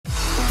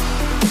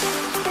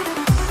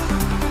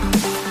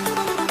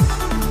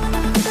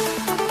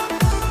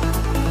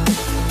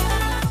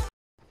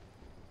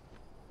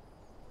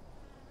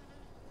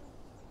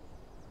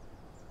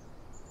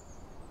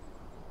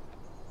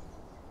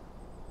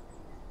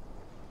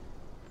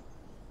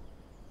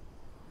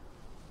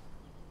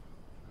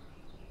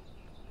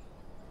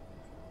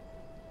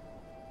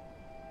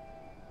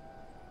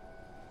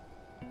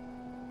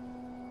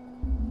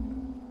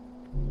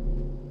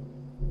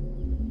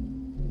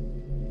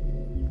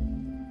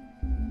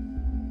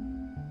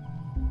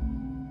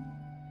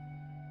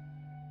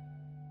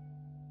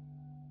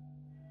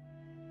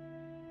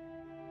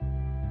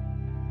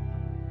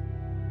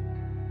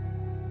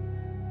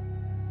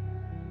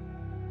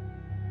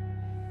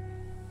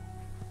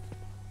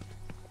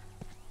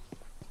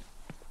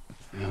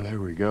Now, there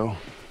we go.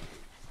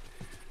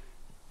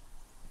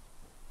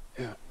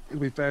 Yeah,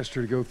 it'll be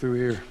faster to go through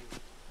here.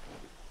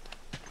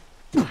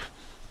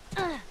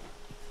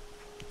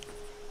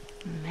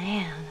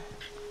 Man.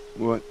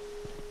 What?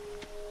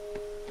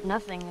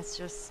 Nothing, it's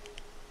just...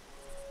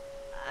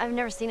 I've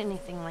never seen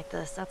anything like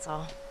this, that's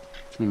all.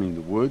 You mean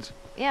the woods?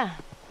 Yeah.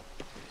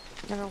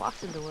 Never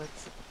walked in the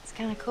woods. It's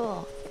kind of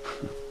cool.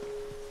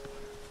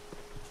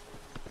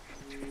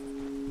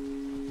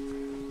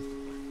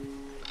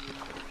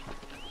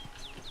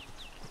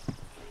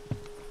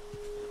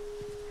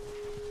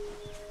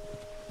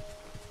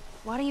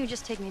 Why don't you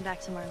just take me back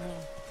to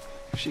Marlene?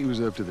 If she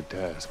was up to the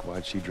task,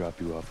 why'd she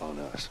drop you off on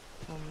us?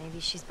 Well, maybe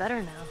she's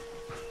better now.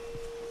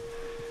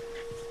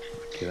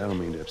 Kid, I don't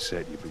mean to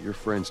upset you, but your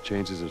friend's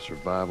chances of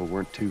survival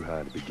weren't too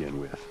high to begin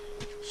with.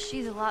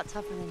 She's a lot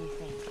tougher than you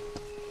think.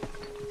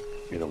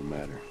 It don't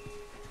matter.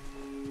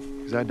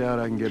 Because I doubt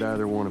I can get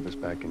either one of us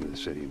back into the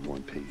city in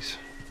one piece.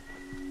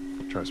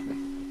 Trust me.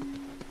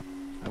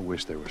 I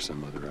wish there was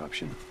some other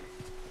option.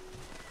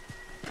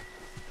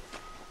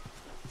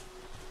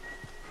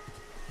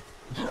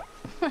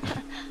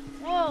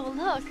 Whoa,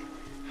 look!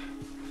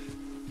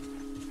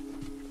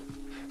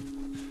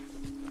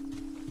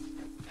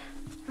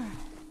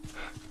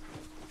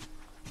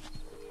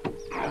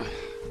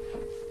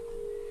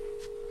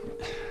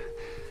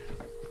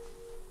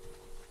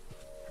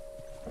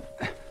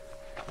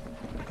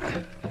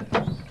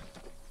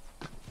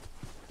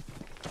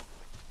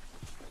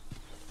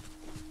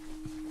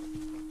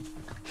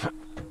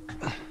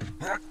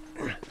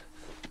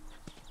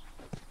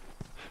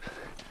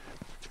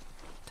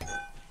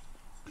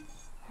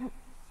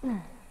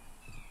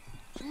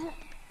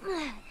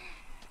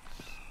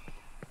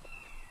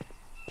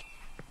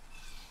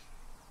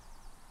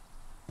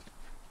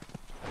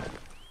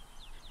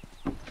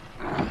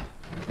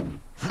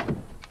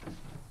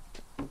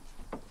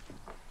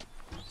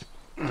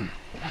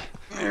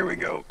 Here we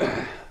go.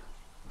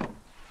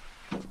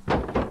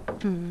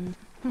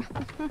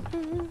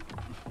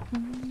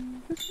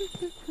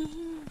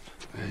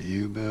 That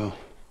you, Bill?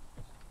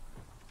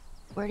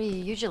 Where do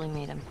you usually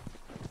meet him?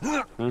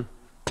 Huh?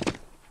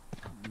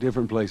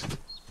 Different places.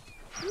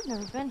 You've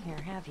never been here,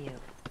 have you?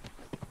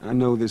 I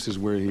know this is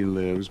where he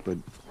lives, but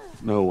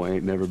no, I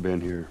ain't never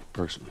been here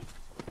personally.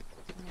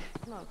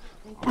 Smoke.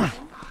 Think you can?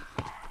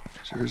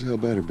 Sure as hell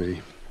better be.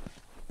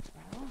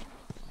 Well,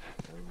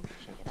 go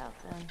check it out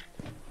then.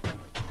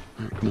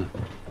 All right, come on.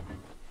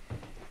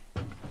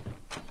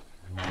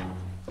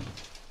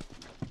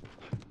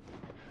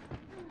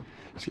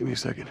 Just give me a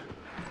second.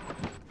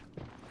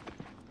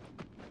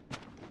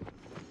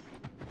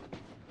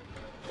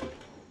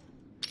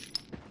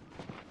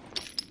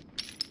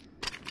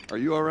 Are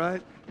you all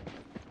right?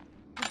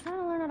 I'm trying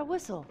to learn how to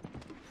whistle.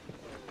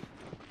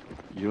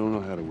 You don't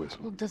know how to whistle.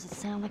 Well, does it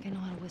sound like I know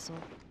how to whistle?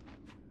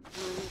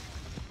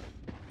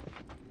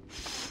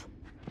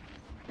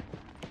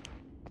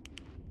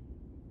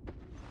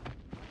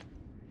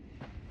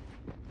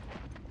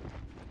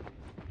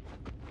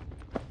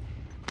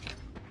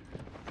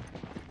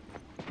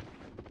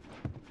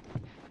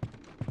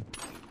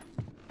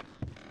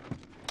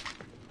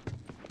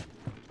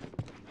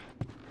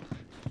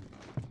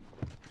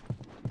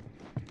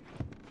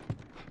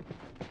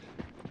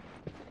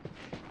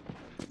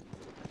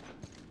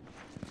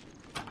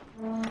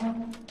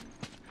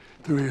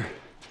 Through here.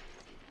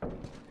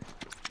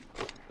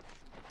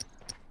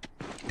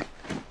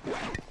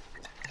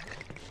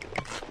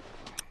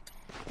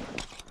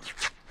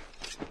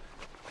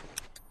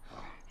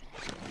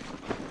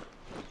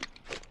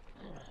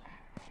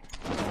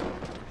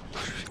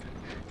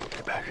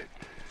 Get back.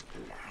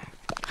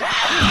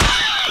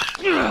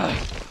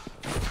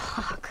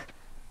 Fuck.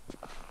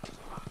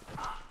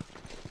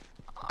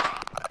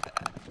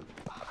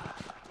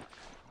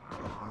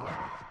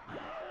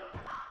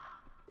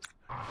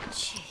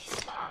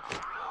 Jeez.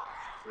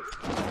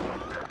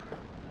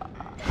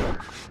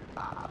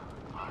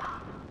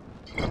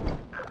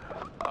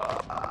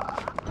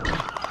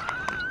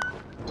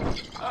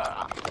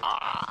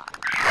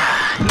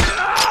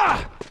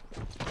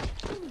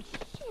 Holy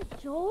shit,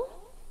 Joel.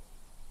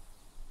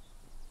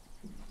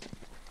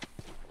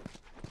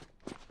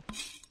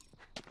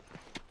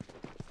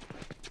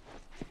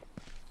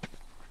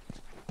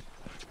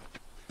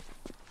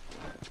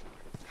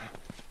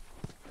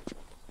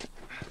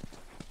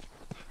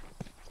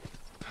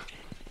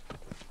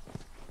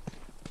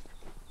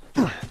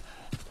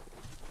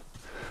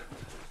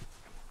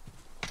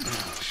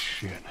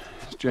 Shit.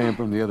 It's jammed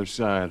from the other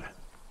side.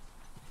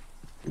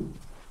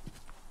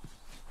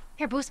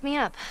 Here, boost me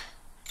up.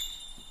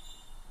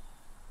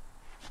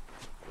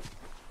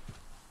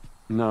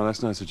 No,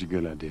 that's not such a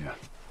good idea.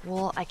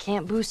 Well, I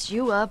can't boost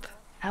you up.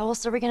 How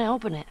else are we gonna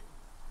open it?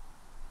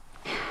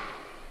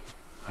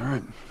 All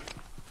right.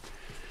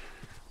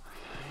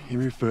 Give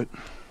me your foot.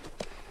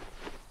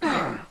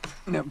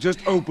 Now,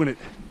 just open it.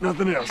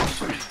 Nothing else.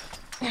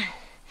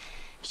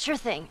 Sure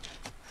thing.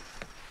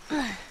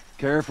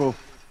 Careful.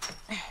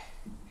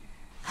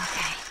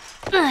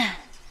 Okay.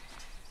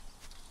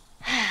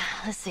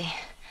 Let's see.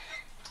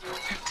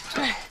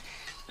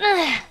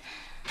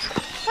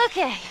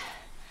 Okay.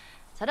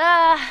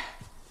 Ta-da!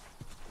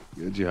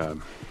 Good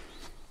job.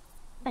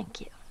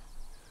 Thank you.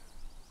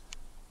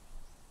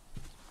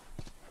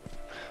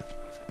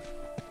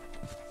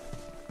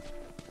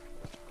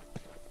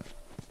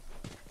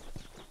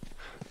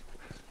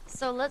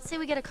 So let's say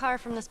we get a car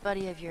from this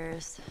buddy of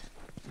yours.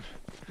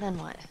 Then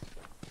what?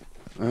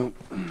 Well,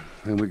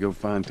 then we go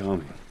find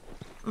Tommy.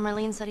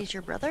 Marlene said he's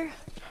your brother?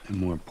 And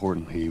more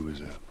importantly, he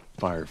was a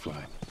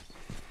Firefly.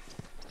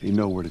 He'd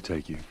know where to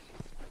take you.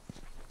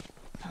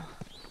 Oh,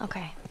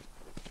 okay.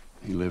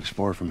 He lives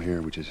far from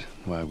here, which is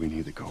why we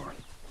need the car.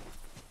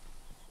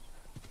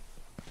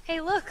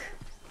 Hey, look!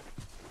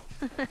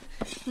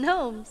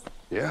 Gnomes!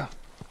 Yeah,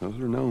 those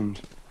are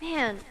gnomes.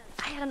 Man,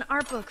 I had an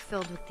art book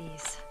filled with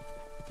these.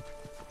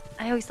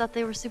 I always thought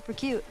they were super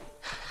cute.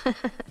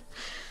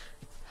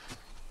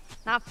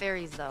 Not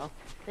fairies, though.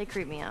 They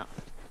creep me out.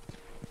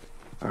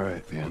 All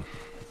right, Ben.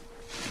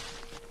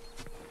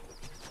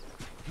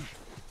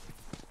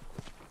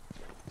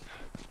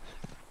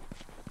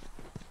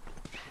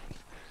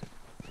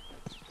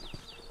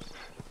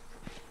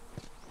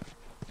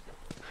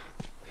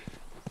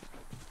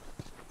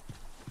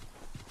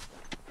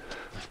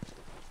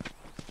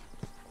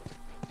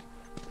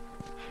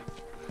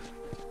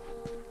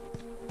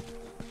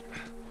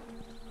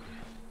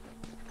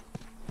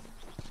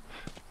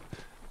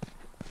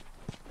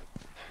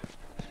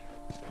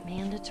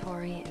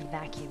 Mandatory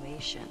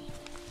evacuation.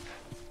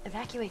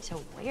 Evacuate to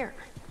where?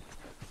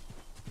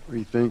 What do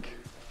you think?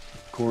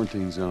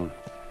 Quarantine zone.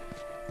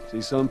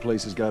 See, some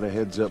places got a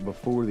heads up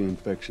before the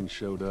infection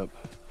showed up.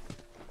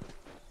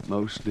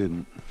 Most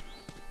didn't.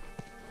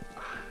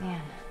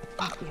 Man.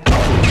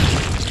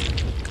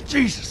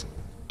 Jesus!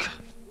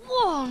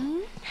 Whoa,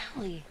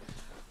 Nelly.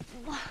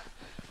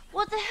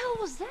 What the hell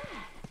was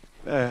that?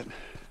 That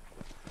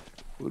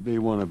would be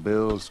one of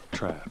Bill's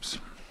traps.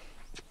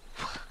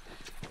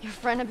 Your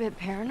friend a bit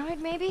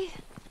paranoid, maybe?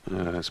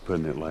 That's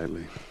putting it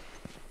lightly.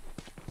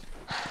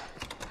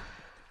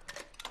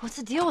 What's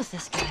the deal with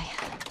this guy?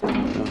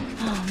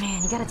 Oh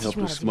man, you gotta teach Help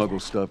me how us to do smuggle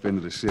that. stuff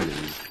into the city.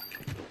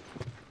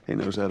 He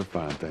knows how to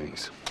find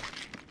things.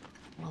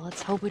 Well,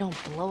 let's hope we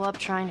don't blow up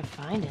trying to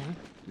find him.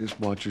 Just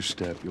watch your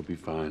step, you'll be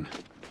fine.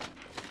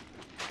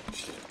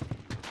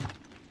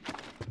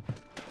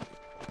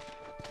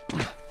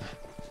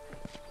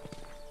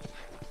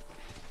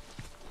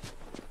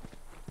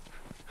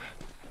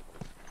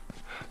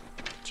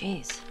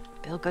 Jeez,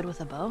 Bill good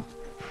with a bow?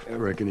 I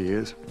reckon he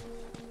is.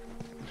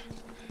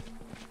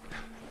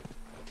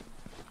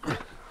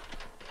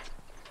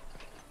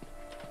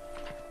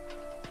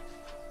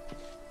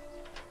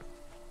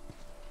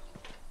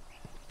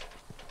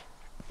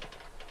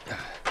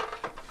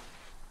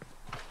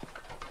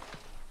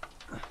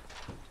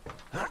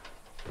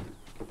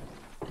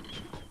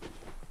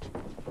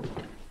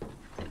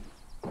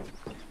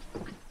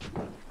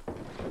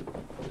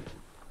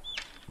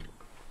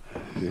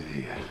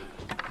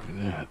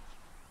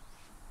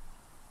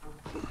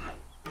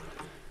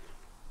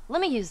 Let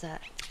me use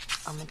that.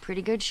 I'm a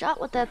pretty good shot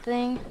with that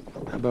thing.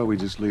 How about we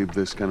just leave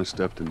this kind of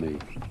stuff to me?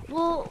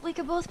 Well, we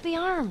could both be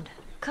armed.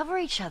 Cover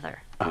each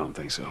other. I don't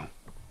think so.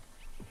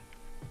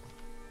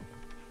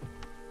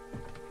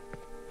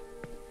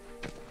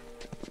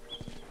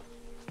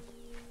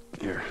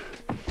 Here.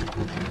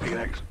 We can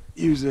actually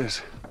use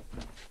this.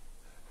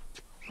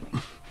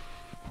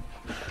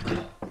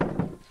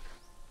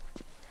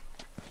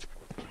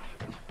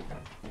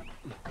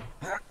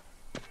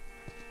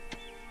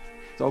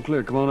 It's all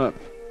clear. Come on up.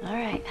 All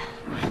right.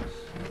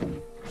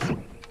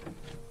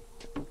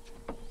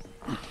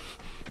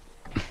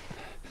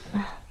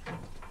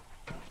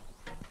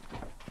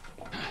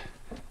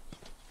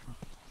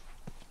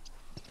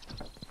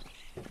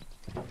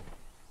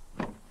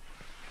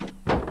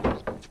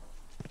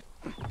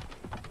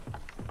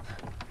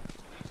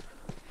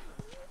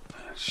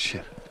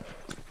 Shit.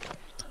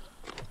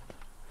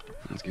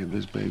 Let's give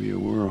this baby a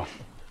whirl.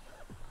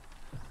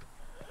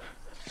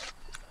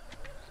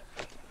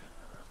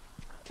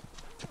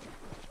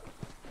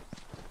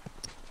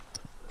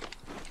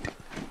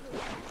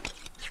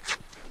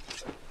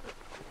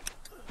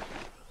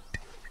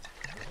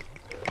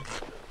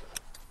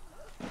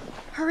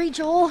 Hurry,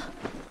 Joel.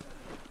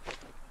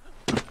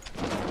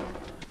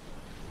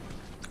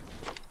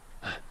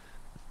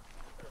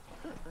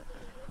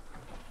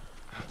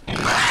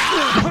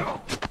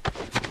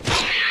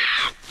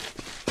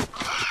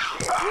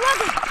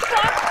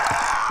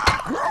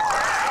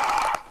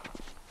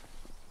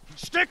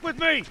 Stick with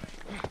me!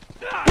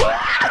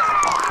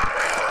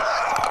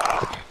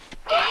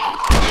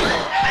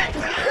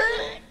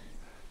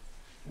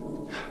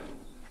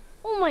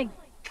 Oh my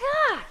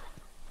God!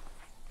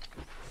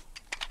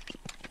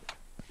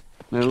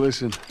 Now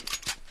listen.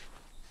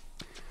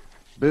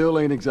 Bill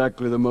ain't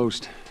exactly the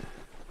most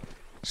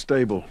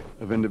stable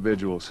of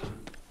individuals.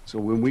 So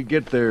when we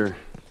get there,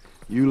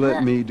 you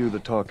let me do the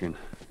talking.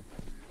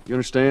 You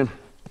understand?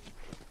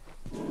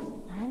 I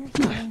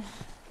understand.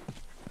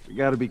 We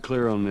gotta be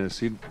clear on this.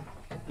 He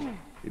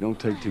don't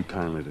take too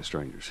kindly to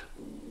strangers.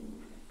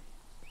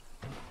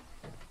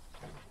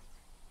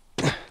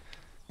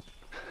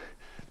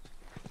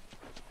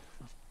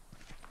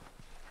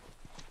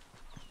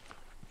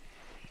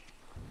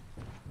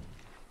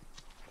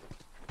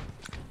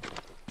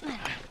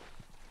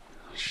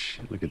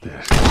 Look at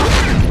this.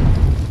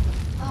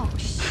 Oh,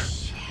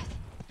 shit.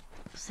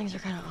 Those things are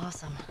kind of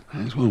awesome.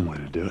 That's one way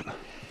to do it.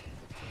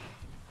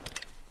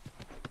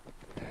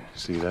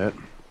 See that?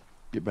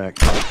 Get back.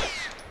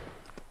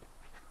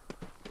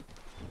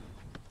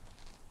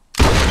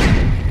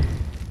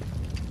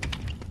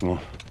 Come on.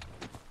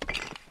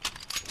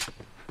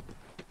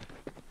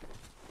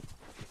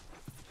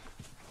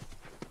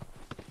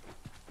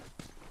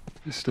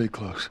 Just stay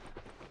close.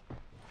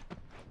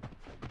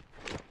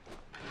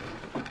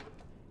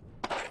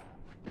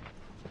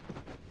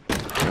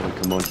 Ellie,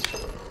 come on.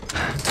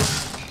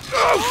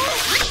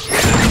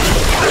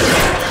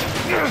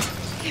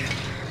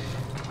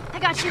 I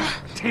got you.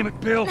 Damn it,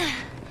 Bill!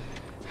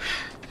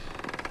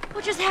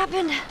 What just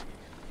happened?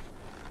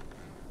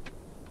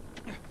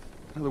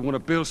 Another one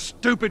of Bill's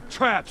stupid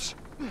traps!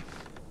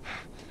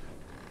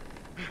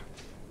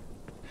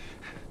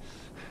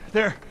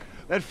 There!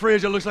 That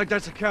fridge, it looks like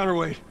that's a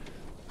counterweight.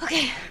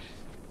 Okay,